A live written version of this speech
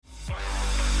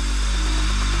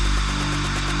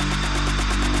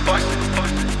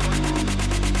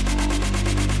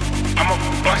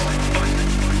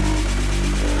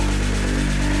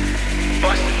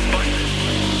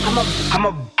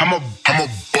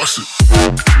bust it.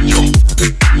 Yo.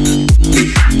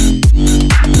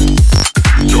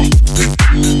 Yo. Yo.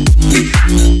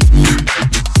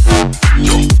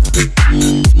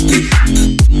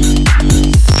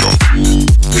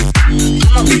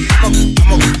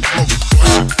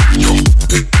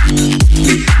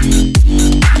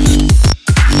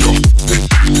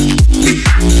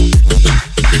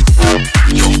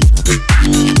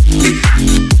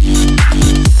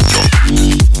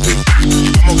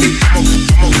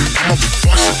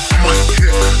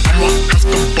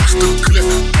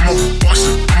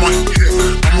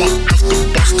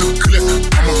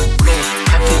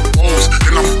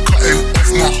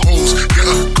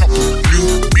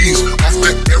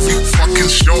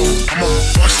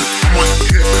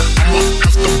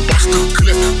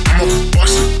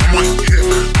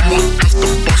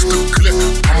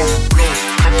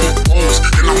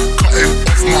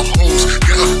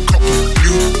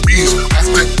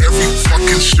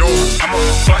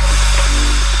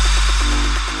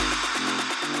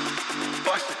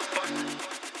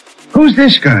 Who's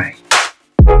this guy?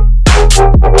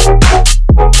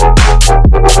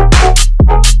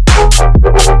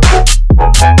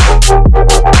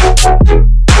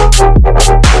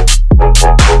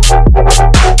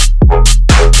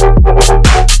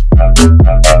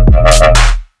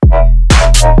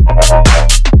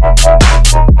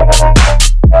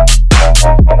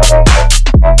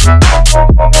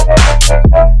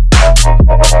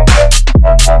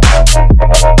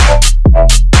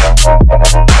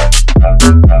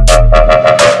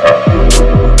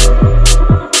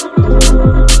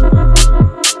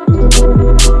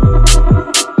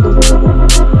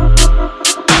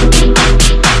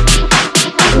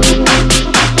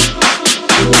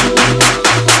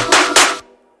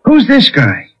 Who's this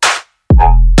guy?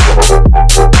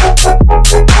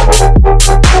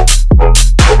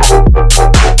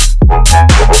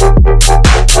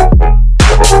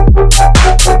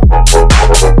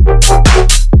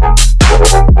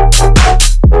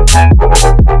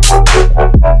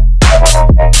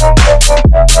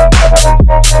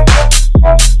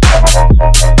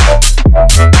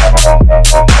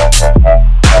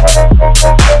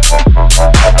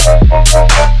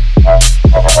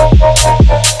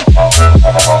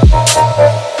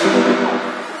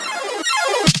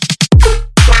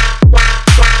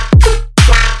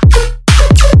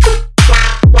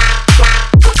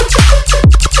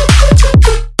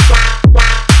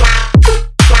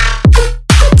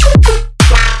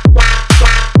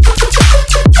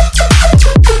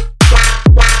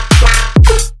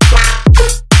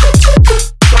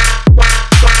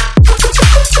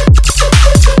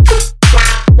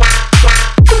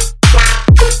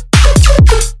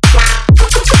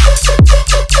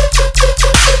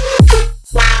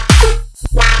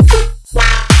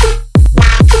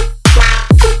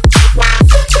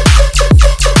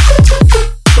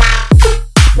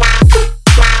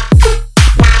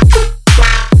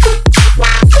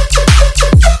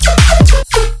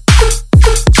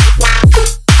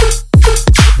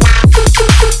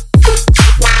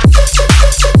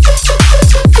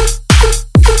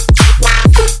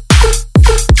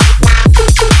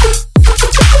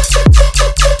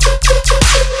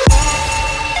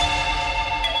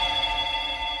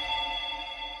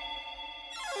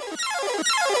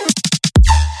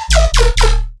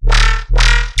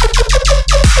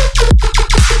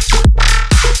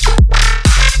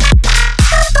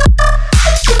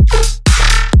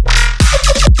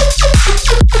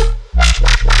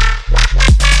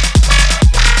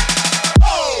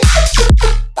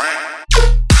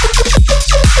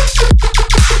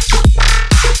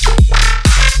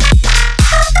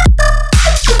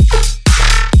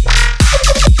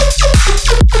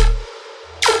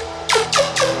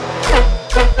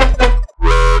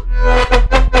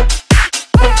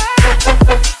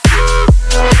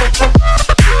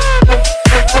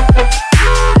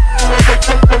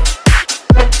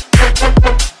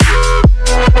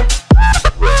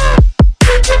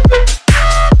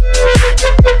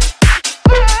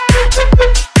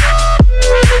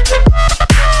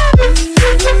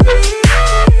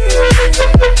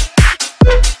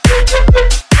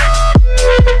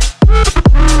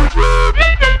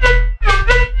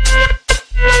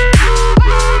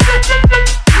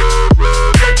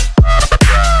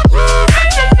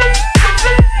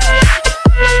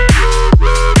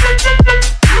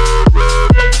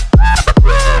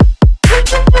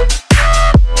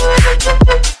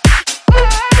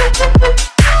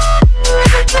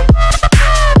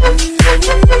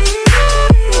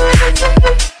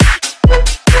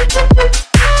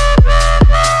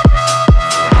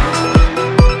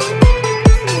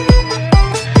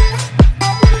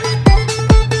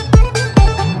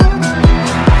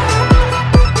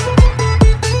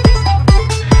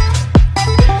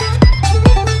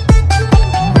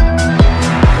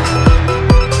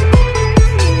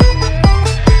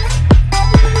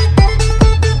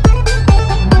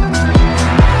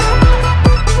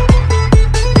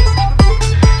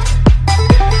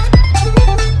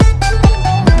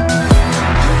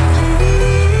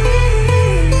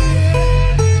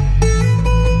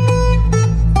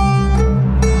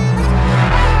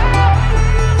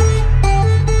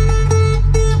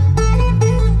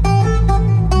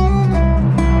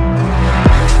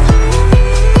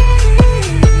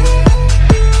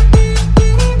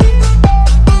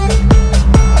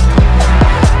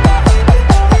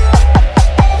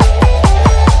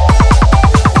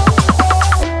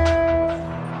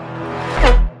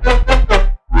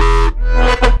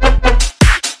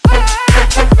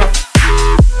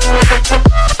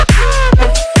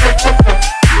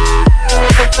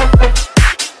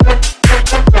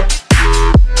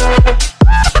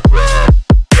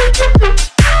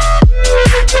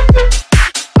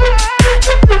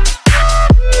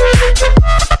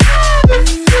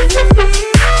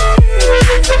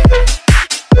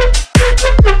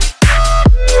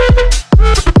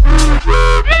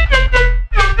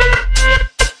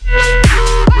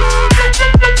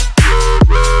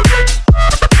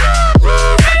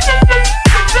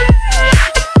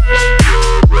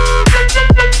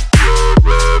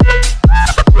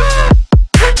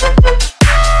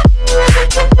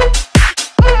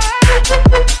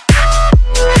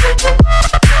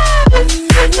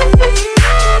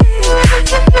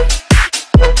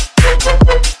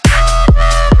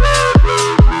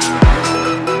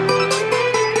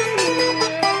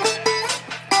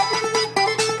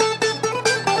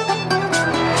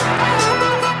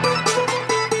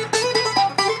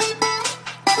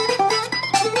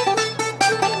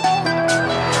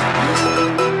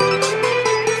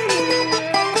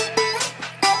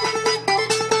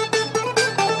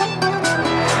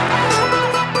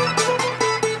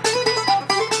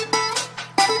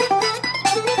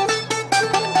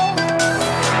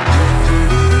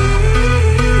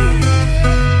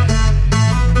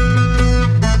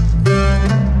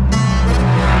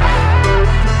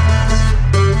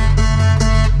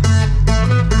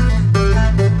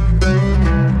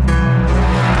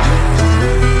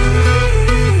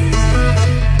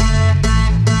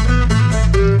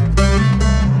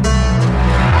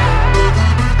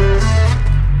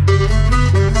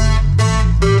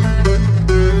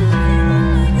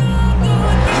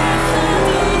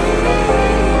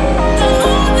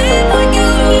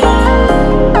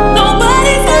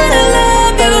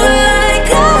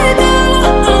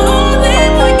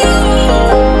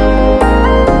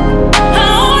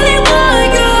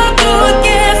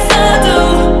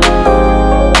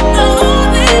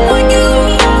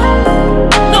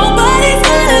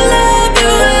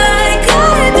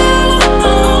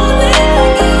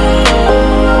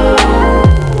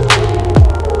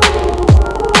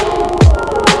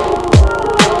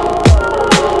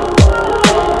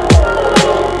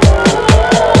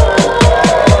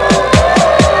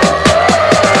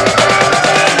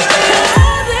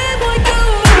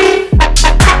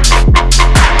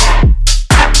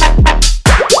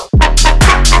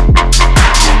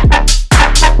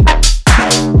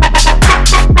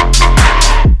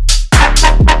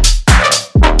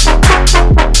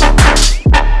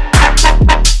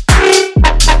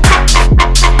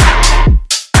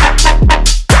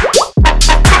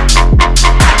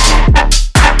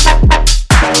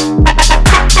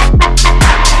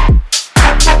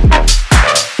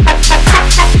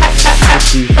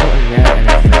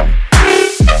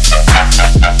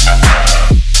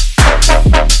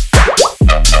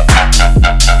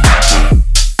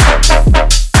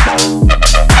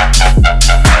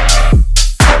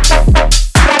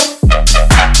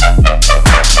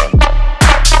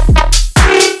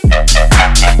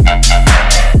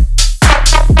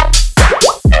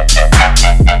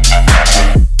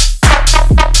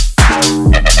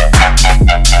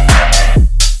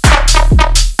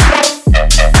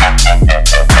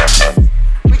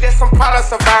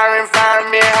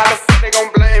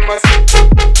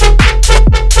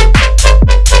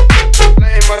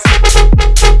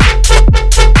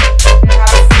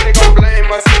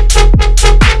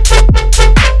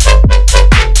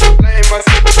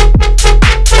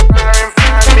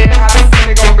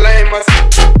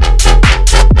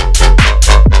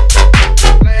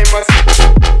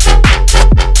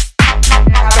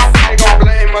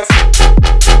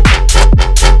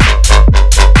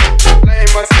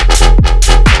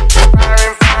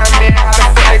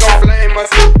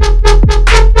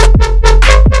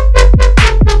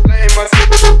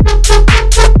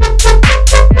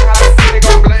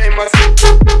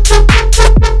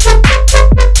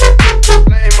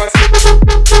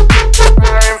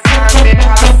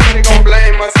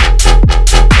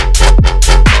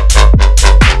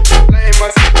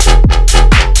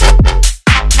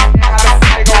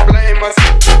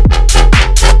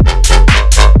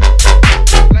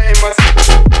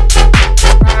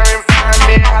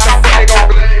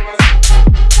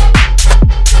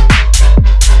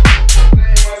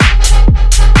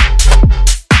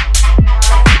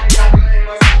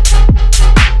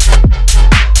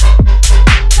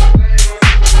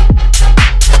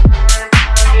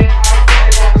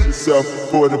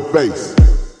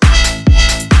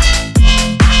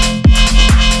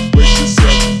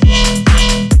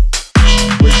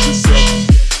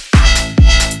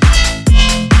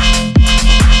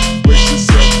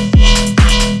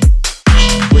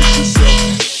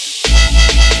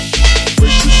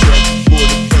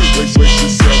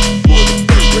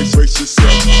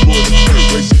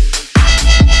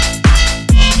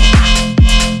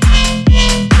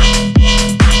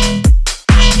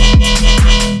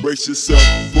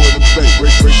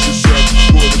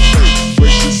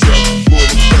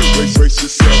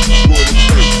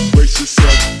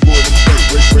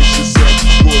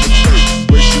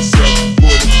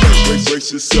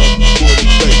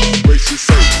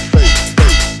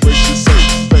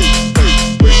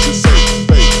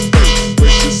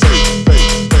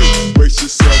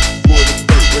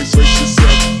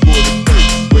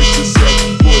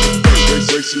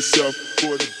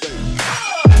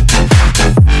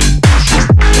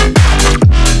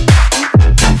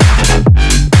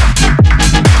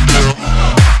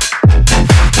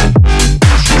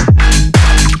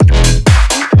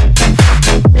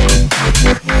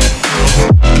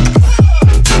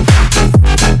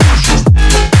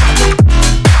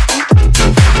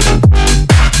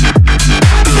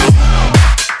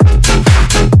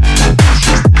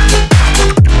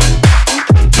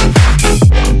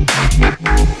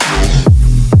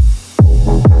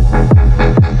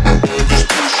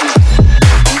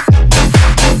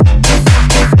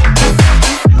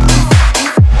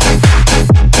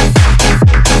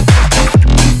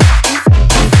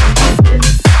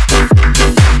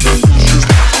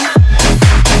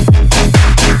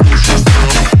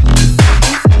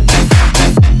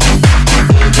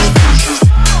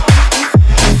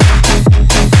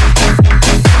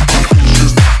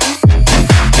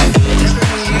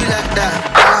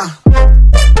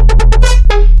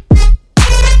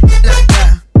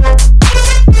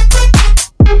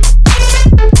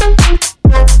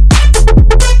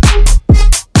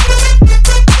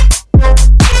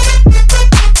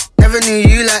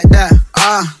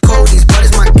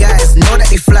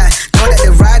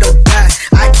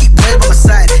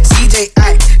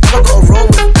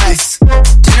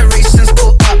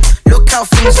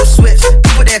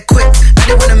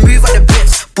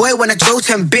 when I jolt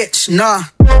him, bitch, nah.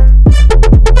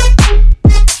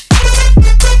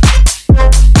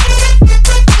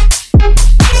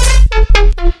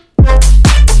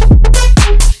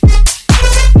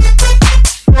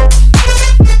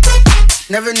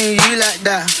 Never knew you like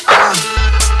that.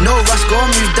 No rush, go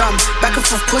and move dumb. Back and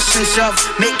forth, push and shove.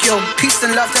 Make your peace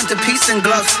and love turn to peace and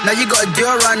gloves. Now you got a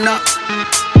deal run up.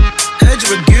 Heard you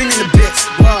were goon in the bits.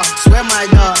 Wow, swear my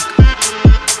dog.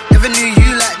 Never knew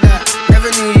you like that.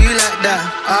 Never knew you like that.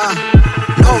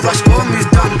 No rush, go and move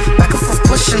dumb. Back and forth,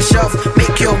 push and shove.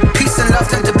 Make your peace and love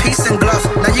turn to peace and gloves.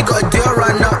 Now you got a deal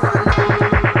run up.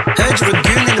 Heard you were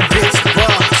goon in the bits.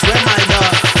 Wow, swear my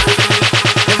dog.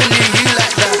 Never knew you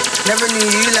like that. Never knew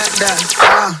you like that.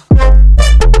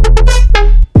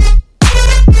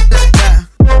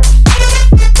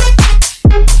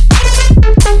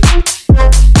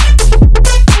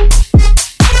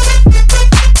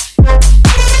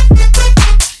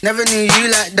 Never knew you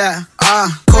like that.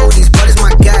 Cold, these brothers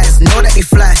my guys. Know that they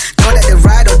fly, know that they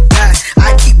ride or die.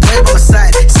 I keep boy by my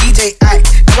side. CJ I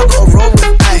never gotta roll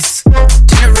with ice.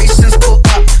 Generations caught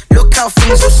up. Look how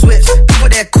things will switch. People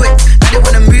they're quick, now they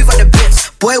wanna move out the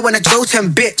bits. Boy when I jolt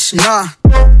him, bitch, nah.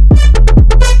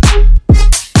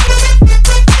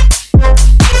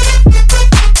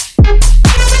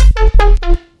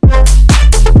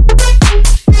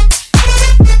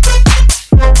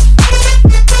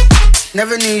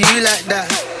 Never knew you like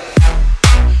that.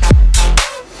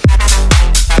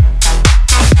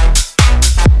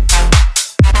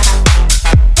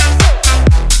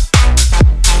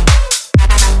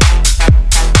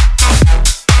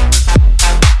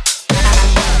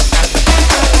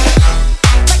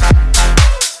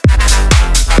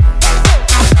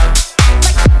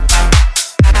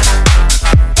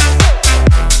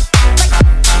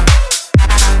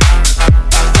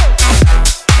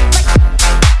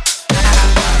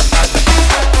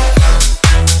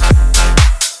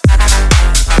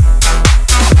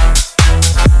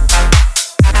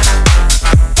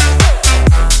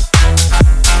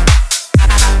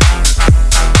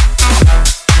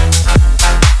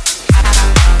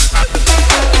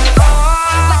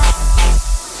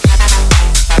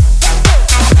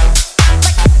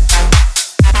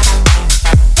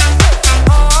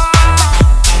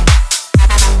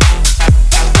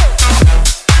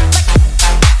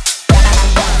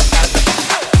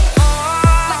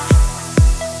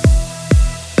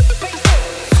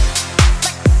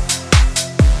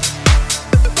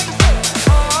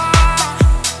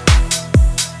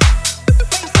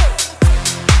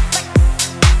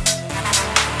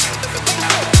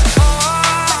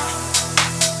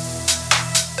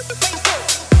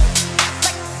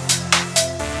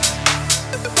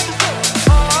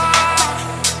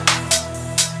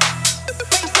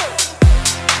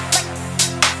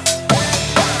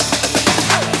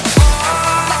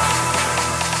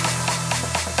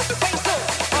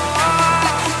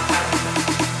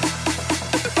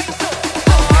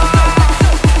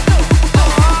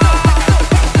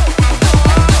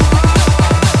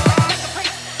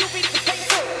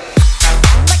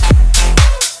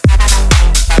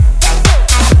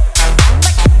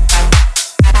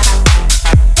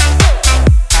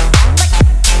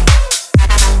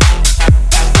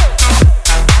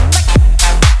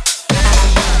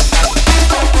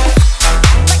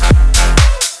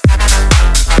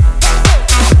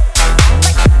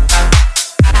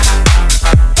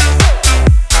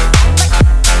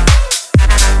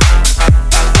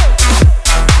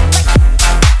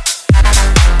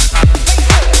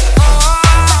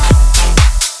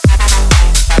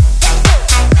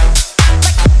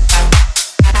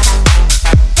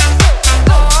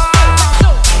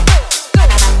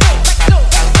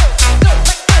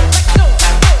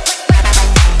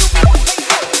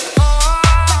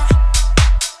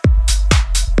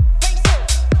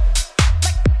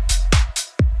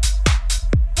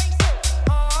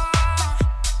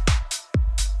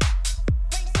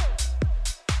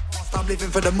 living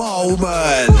for the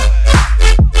moment.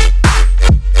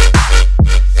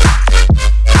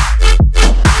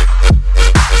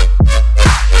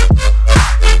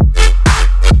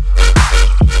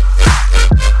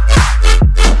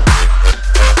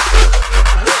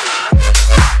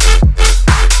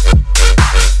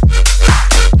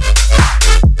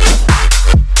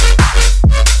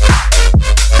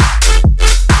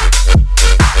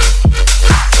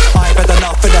 I've had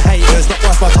enough of the haters, not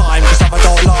worth my time, cause I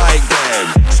don't like them.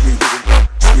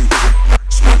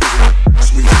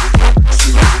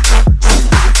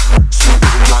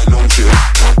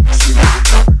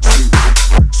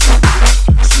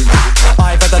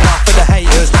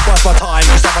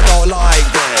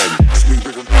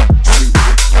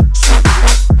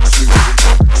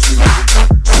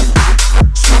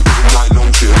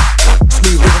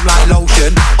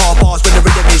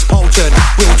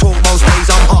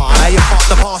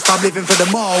 I'm living for the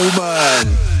moment.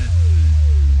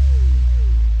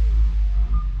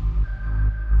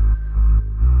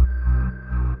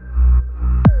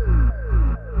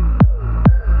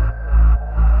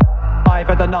 I've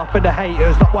had enough of the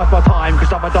haters, not worth my time,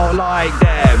 cause I don't like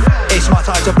them. It's my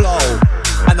time to blow,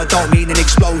 and I don't mean an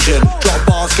explosion. Drop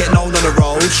bars, get known on the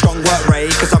road. Strong work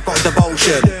rate, cause I've got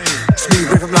devotion.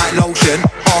 Smooth rhythm like lotion.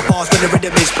 Hard bars when the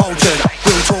rhythm is potent.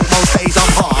 Real talk, most days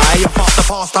I'm high. And fuck the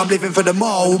past, I'm living for the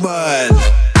moment.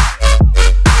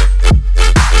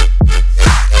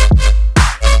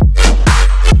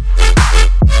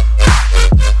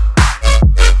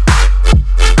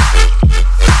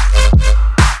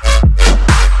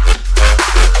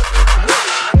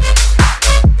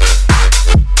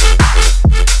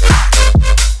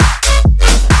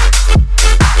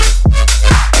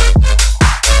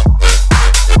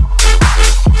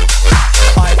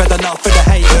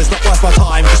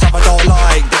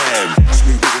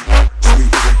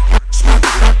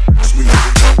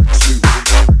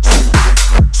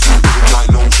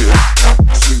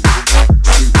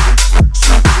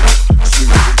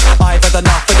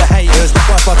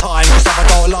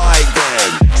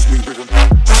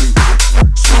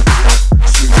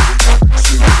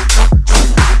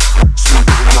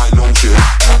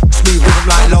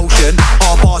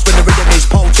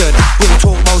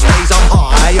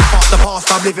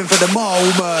 I'm living for the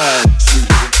moment.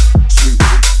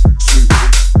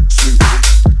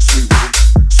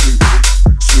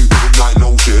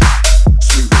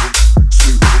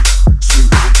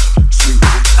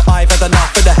 I've had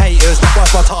enough of the haters, not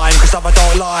worth my time, cause I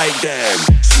don't like them.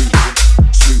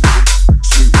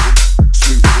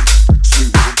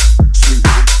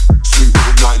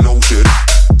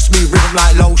 Smooth rhythm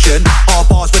like lotion. Hard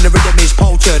bars when the rhythm is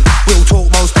potent. Real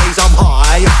talk, most days I'm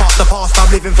high. And fuck the past, I'm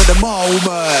living for the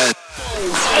moment.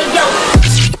 Hey yo.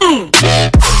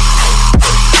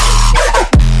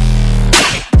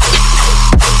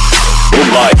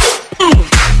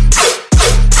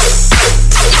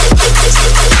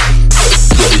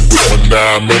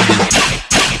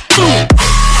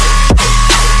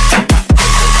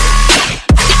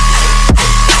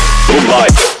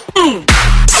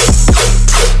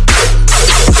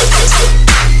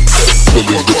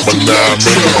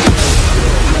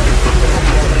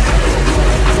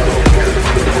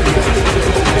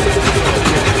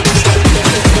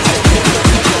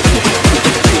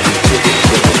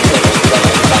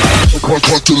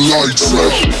 Cut the lights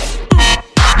out.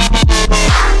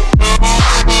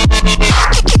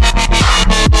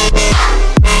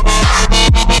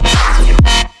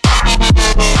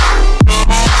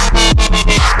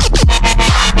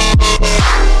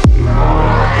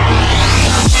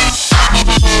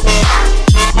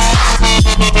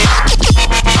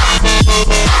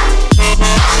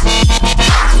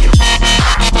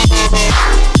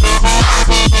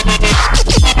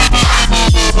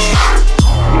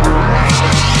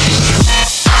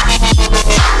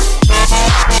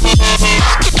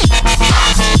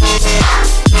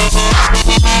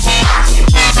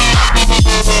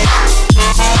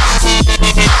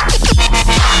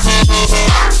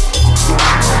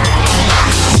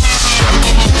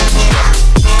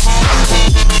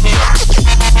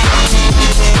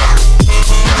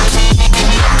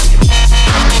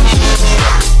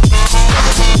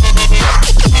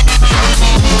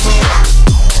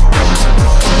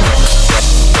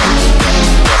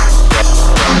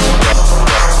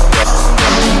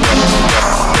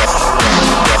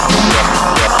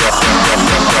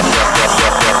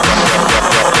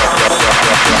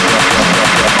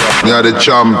 Yeah, the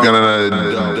champion and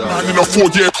Man in a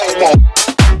 4-year coma.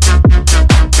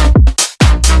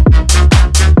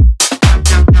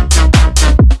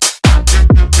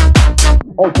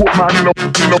 I'll put man in a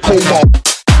coma.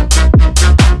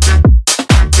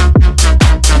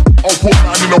 I'll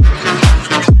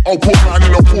put man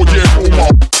in a 4-year coma.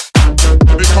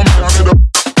 When it comes down to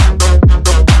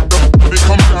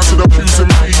the Q's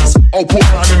and P's, I'll put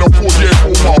man in a 4-year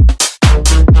coma.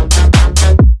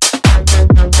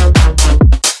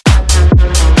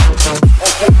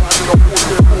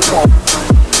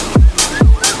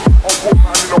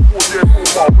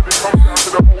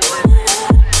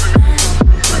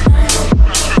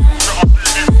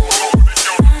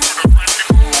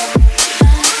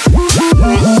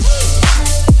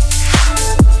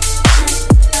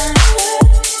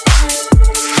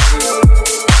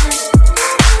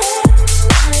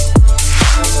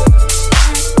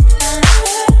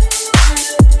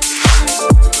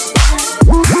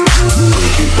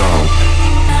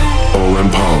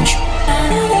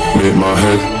 Hit my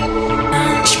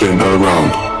head, spin around,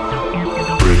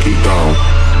 break it down,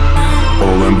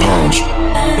 all in pounds.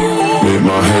 With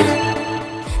my head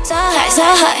so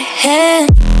high, head.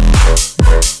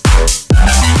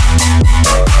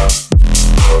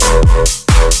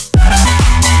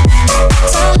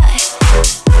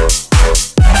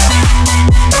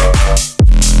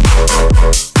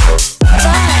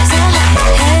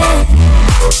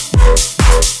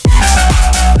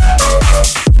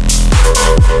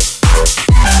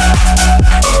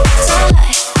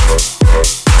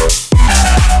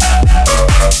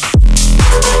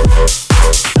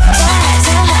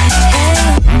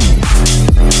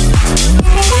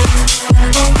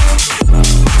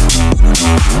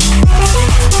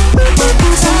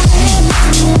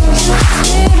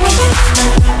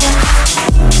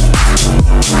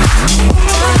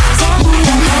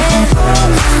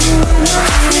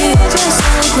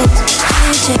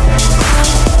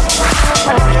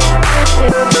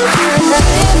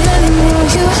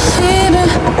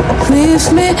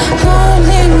 Leave me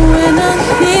lonely when I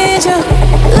need you.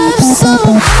 Love so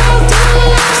hard,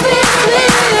 leave me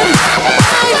bleeding.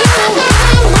 Why you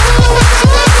my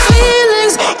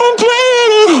feelings? I'm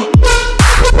bleeding.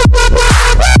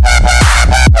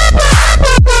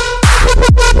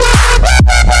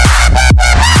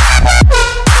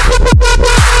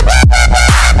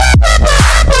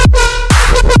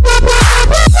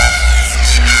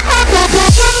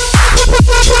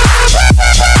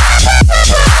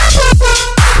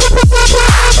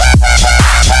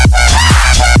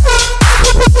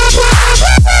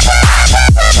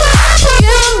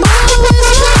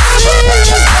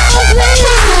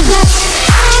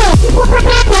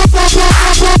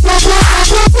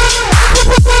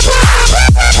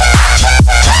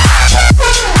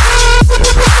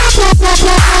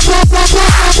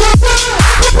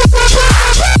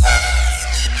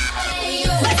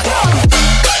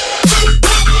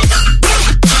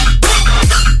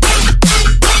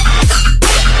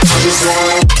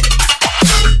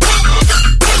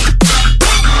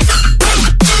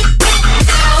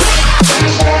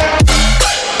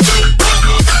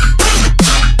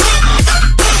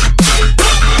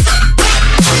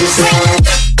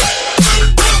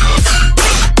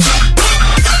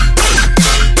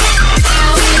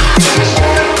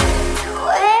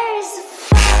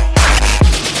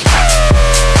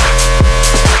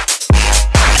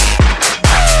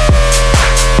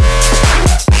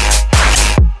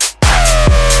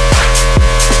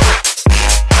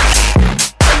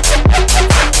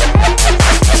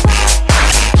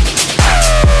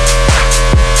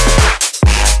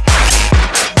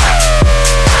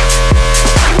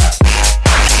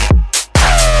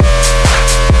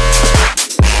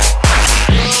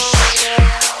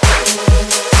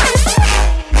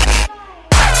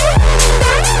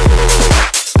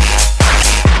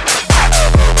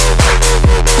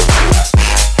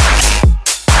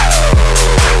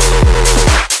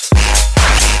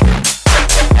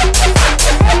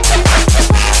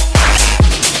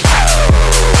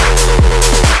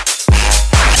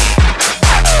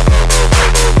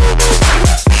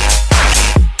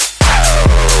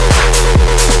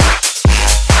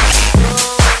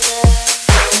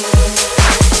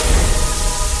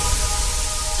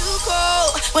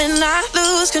 When I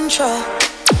lose control.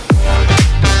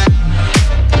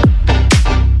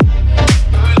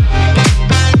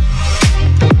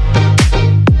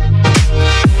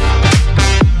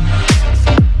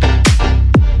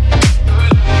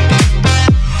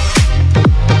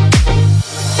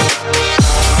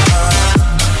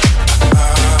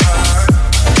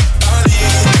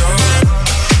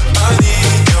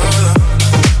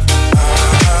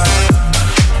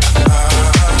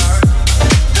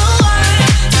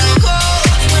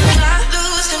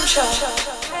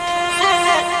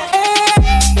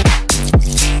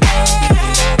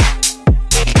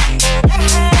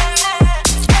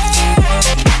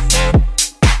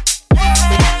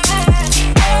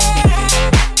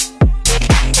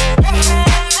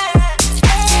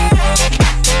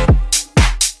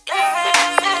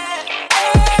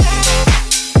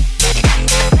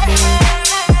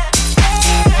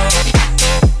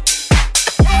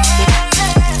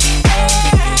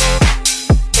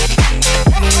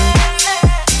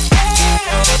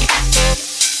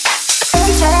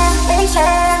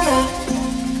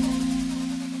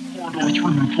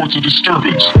 Reports of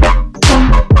disturbance.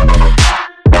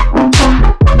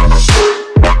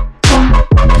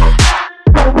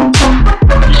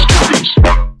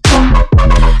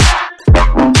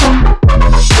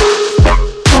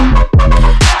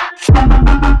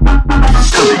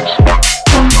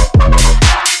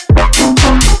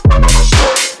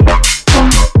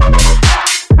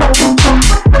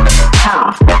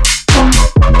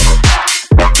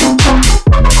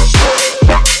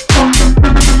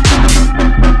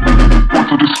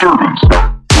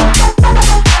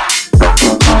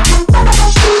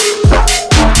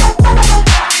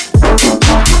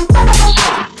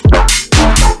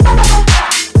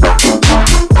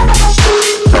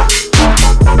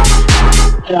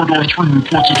 Corridor 3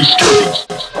 reports a disturbance.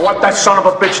 I want that son of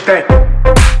a bitch dead.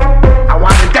 I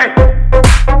want him dead.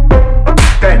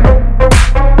 Dead.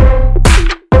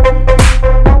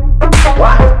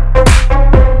 What?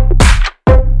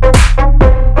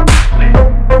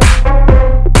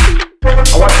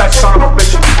 I want that son of a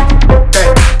bitch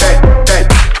dead, dead, dead.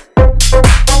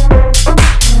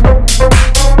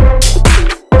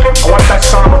 I want that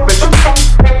son of a bitch.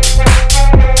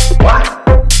 What?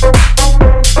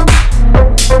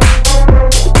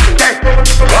 Dead.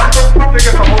 What?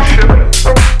 Nigga, the whole shit.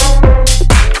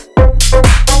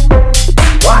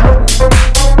 What?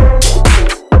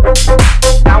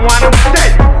 I want him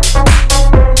dead.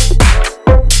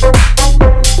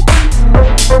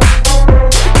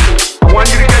 I want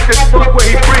you to get this fuck where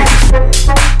he breathes.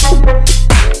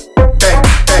 Dead,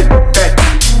 dead, dead.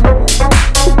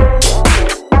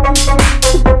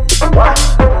 What?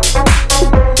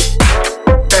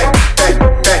 Dead, dead,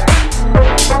 dead.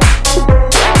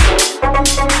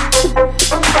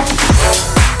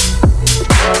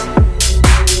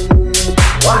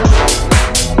 What?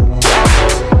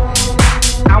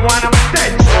 I want him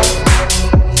dead.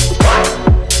 What?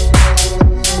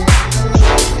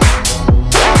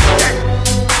 Dead.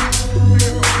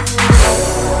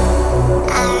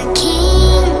 Our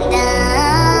kingdom,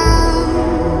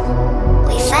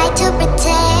 we fight to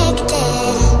protect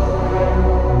it.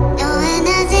 Knowing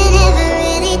nothing ever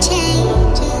really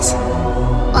changes.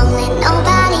 Won't let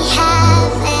nobody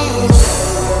have it.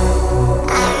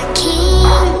 Our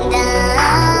kingdom,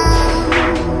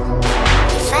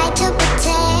 we fight to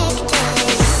protect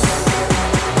it.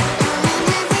 Knowing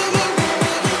nothing ever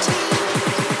really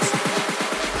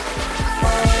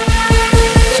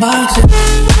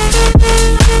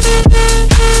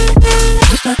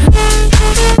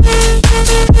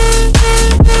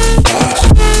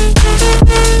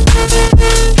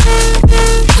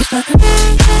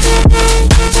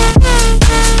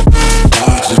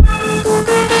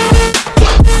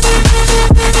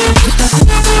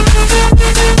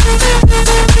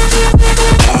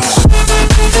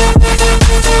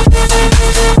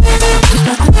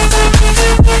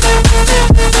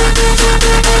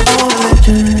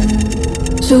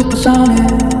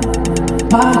Supersonic,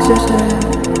 my existence,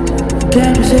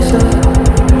 can't resist it.